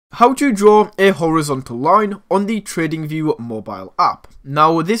How to draw a horizontal line on the TradingView mobile app.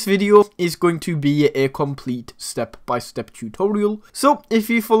 Now this video is going to be a complete step-by-step tutorial, so if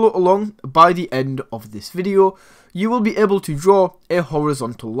you follow along by the end of this video, you will be able to draw a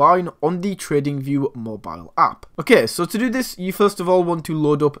horizontal line on the TradingView mobile app. Okay, so to do this, you first of all want to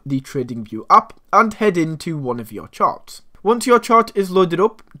load up the TradingView app and head into one of your charts. Once your chart is loaded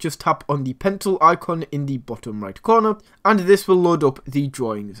up, just tap on the pencil icon in the bottom right corner and this will load up the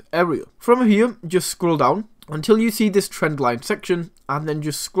drawings area. From here, just scroll down until you see this trend line section and then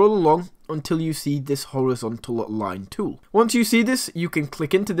just scroll along until you see this horizontal line tool. Once you see this, you can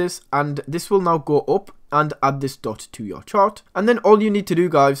click into this and this will now go up and add this dot to your chart. And then all you need to do,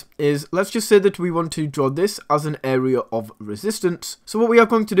 guys, is let's just say that we want to draw this as an area of resistance. So what we are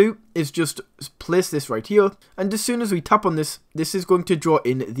going to do is just place this right here, and as soon as we tap on this, this is going to draw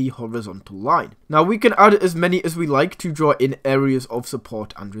in the horizontal line. Now we can add as many as we like to draw in areas of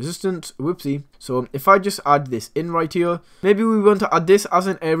support and resistance. Whoopsie. So if I just add this in right here, maybe we want to add this as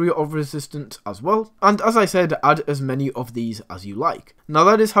an area of resistance as well. And as I said, add as many of these as you like. Now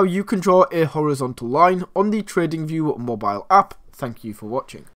that is how you can draw a horizontal line on the TradingView mobile app. Thank you for watching.